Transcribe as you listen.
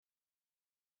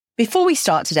Before we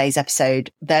start today's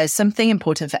episode, there's something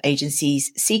important for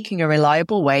agencies seeking a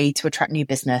reliable way to attract new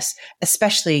business,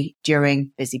 especially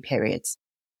during busy periods.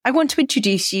 I want to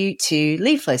introduce you to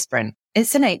Lead Flow Sprint.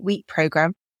 It's an 8-week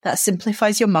program that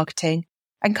simplifies your marketing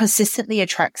and consistently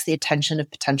attracts the attention of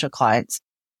potential clients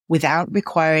without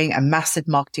requiring a massive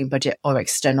marketing budget or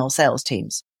external sales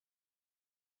teams.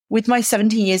 With my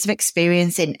 17 years of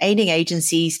experience in aiding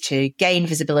agencies to gain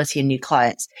visibility and new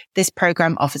clients, this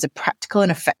program offers a practical and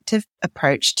effective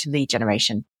approach to lead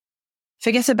generation.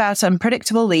 Forget about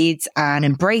unpredictable leads and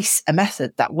embrace a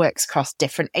method that works across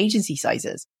different agency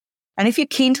sizes. And if you're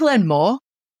keen to learn more,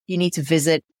 you need to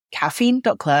visit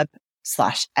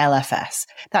caffeine.club/LFS.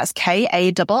 That's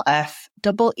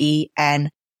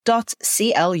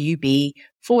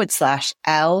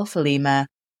KAFFEN.CLUB/L for Lima,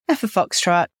 F for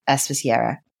Foxtrot, S for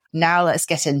Sierra. Now let's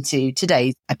get into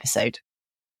today's episode.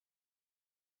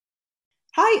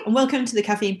 Hi, and welcome to the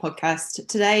Caffeine Podcast.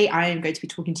 Today, I am going to be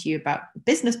talking to you about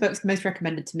business books most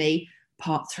recommended to me,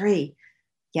 part 3.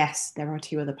 Yes, there are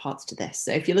 2 other parts to this.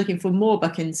 So if you're looking for more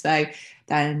book info,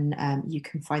 then you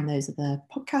can find those other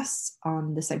podcasts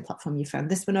on the same platform you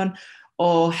found this one on,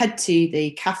 or head to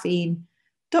the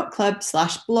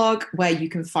caffeine.club/blog where you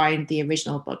can find the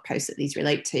original blog posts that these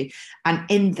relate to. And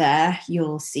in there,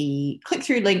 you'll see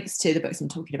click-through links to the books I'm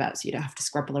talking about so you don't have to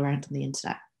scrabble around on the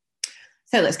internet.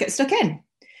 So let's get stuck in.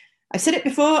 I've said it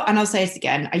before and I'll say it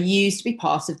again. I used to be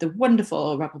part of the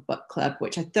wonderful Rebel Book Club,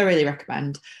 which I thoroughly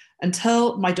recommend,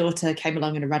 until my daughter came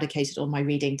along and eradicated all my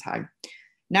reading time.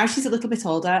 Now she's a little bit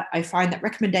older, I find that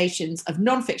recommendations of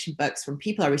non-fiction books from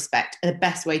people I respect are the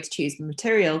best way to choose the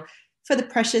material for the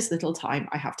precious little time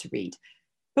I have to read.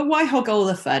 But why hog all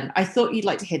the fun? I thought you'd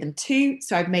like to hear them too,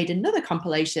 so I've made another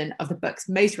compilation of the books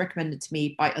most recommended to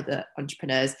me by other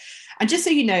entrepreneurs. And just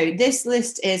so you know, this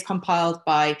list is compiled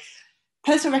by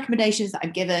personal recommendations that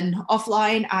I've given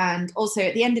offline, and also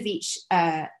at the end of each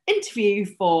interview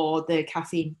for the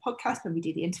Caffeine podcast, when we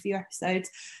do the interview episodes,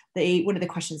 one of the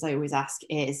questions I always ask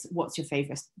is, what's your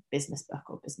favourite business book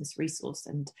or business resource?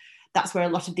 And that's where a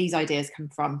lot of these ideas come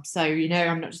from. So, you know,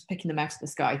 I'm not just picking them out of the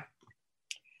sky.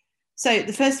 So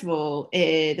the first one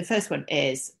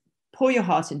is Pour Your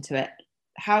Heart Into It,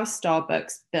 How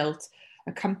Starbucks Built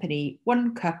a Company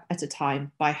One Cup at a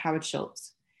Time by Howard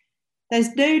Schultz.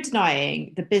 There's no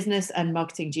denying the business and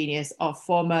marketing genius of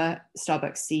former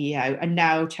Starbucks CEO and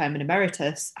now Chairman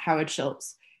Emeritus, Howard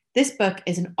Schultz. This book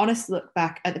is an honest look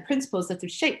back at the principles that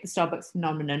have shaped the Starbucks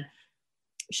phenomenon.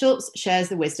 Schultz shares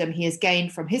the wisdom he has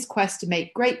gained from his quest to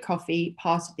make great coffee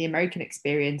part of the American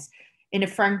experience in a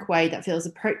frank way that feels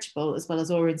approachable as well as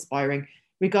awe-inspiring,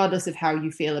 regardless of how you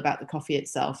feel about the coffee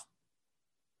itself.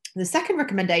 The second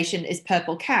recommendation is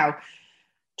Purple Cow,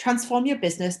 Transform Your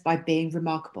Business by Being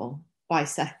Remarkable by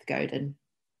Seth Godin.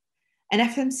 An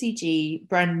FMCG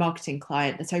brand marketing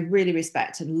client that I really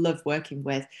respect and love working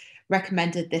with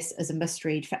recommended this as a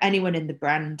must-read for anyone in the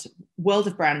world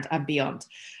of brand and beyond.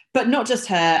 But not just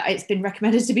her, it's been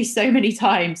recommended to me so many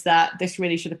times that this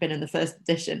really should have been in the first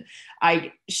edition.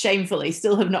 I shamefully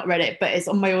still have not read it, but it's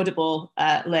on my Audible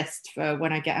list for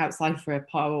when I get outside for a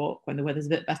power walk when the weather's a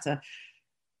bit better.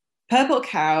 Purple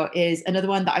Cow is another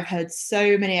one that I've heard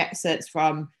so many excerpts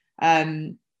from.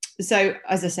 So,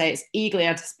 as I say, it's eagerly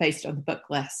anticipated on the book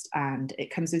list, and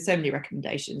it comes with so many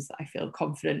recommendations that I feel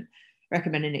confident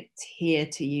recommending it here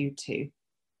to you too.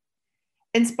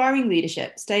 Inspiring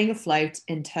Leadership, Staying Afloat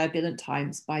in Turbulent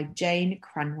Times by Jane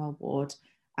Cranwell Ward,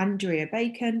 Andrea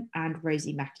Bacon, and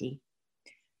Rosie Mackey.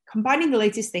 Combining the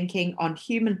latest thinking on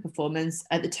human performance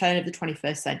at the turn of the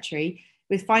 21st century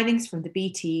with findings from the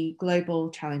BT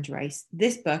Global Challenge Race,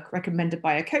 this book, recommended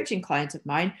by a coaching client of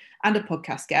mine and a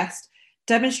podcast guest,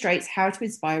 demonstrates how to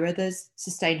inspire others,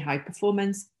 sustain high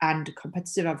performance and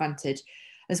competitive advantage,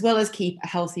 as well as keep a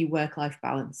healthy work-life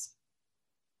balance.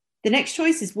 The next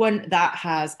choice is one that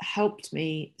has helped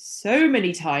me so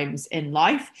many times in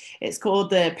life. It's called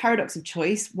The Paradox of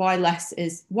Choice, Why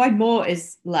More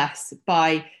is Less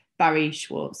by Barry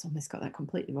Schwartz. I almost got that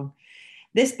completely wrong.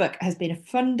 This book has been a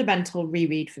fundamental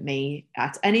reread for me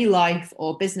at any life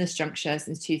or business juncture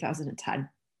since 2010.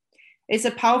 It's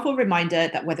a powerful reminder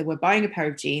that whether we're buying a pair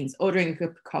of jeans, ordering a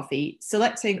cup of coffee,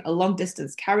 selecting a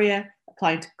long-distance carrier,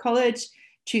 applying to college,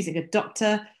 choosing a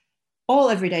doctor, all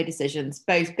everyday decisions,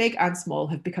 both big and small,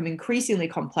 have become increasingly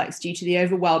complex due to the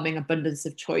overwhelming abundance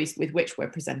of choice with which we're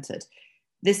presented.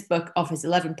 This book offers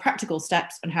 11 practical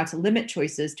steps on how to limit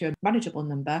choices to a manageable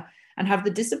number and have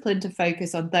the discipline to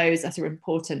focus on those that are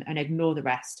important and ignore the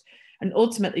rest, and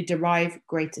ultimately derive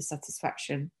greater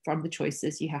satisfaction from the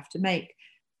choices you have to make.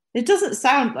 It doesn't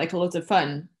sound like a lot of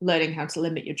fun learning how to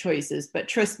limit your choices, but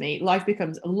trust me, life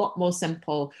becomes a lot more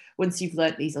simple once you've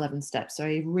learnt these 11 steps. So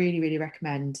I really, really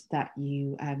recommend that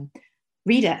you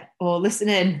read it or listen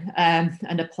in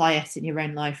and apply it in your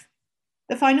own life.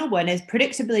 The final one is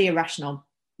Predictably Irrational: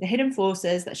 The Hidden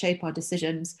Forces That Shape Our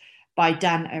Decisions by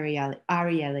Dan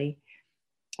Ariely.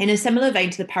 In a similar vein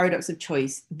to The Paradox of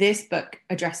Choice, this book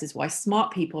addresses why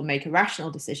smart people make irrational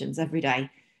decisions every day.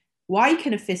 Why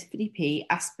can a 50p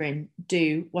aspirin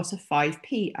do what a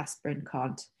 5p aspirin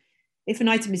can't? If an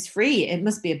item is free, it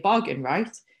must be a bargain,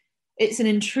 right? It's an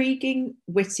intriguing,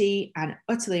 witty, and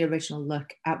utterly original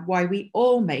look at why we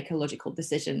all make illogical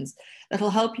decisions that'll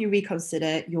help you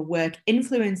reconsider your work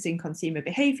influencing consumer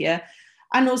behavior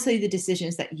and also the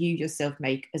decisions that you yourself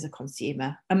make as a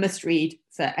consumer. A must read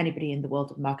for anybody in the world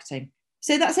of marketing.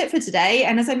 So that's it for today.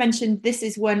 And as I mentioned, this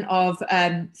is one of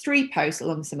 3 posts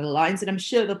along similar lines, and I'm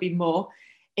sure there'll be more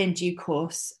in due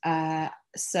course.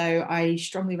 So I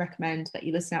strongly recommend that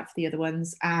you listen out for the other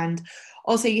ones. And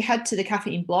also you head to the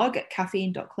Caffeine blog at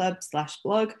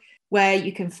caffeine.club/blog, where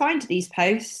you can find these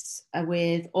posts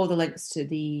with all the links to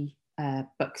the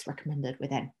books recommended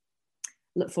within.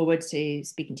 Look forward to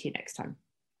speaking to you next time.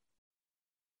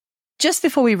 Just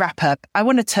before we wrap up, I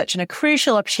want to touch on a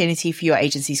crucial opportunity for your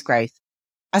agency's growth.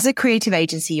 As a creative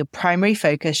agency, your primary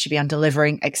focus should be on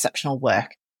delivering exceptional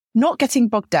work, not getting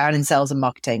bogged down in sales and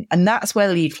marketing. And that's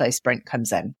where Lead Flow Sprint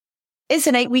comes in. It's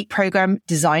an 8-week program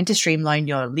designed to streamline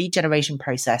your lead generation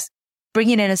process,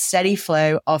 bringing in a steady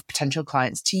flow of potential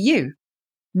clients to you.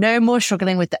 No more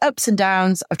struggling with the ups and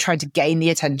downs of trying to gain the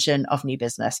attention of new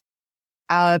business.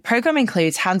 Our program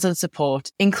includes hands-on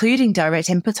support, including direct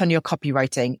input on your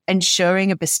copywriting, ensuring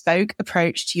a bespoke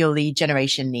approach to your lead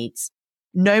generation needs.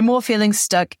 No more feeling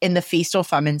stuck in the feast or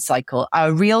famine cycle.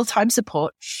 Our real-time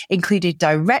support, including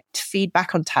direct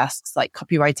feedback on tasks like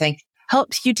copywriting,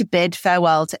 helps you to bid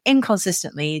farewell to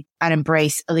inconsistent leads and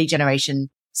embrace a lead generation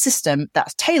system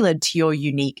that's tailored to your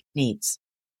unique needs.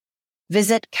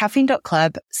 Visit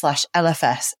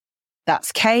caffeine.club/LFS.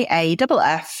 That's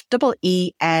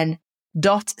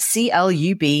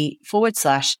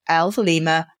KAFFEN.CLUB/L for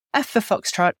Lima, F for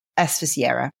Foxtrot, S for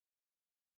Sierra.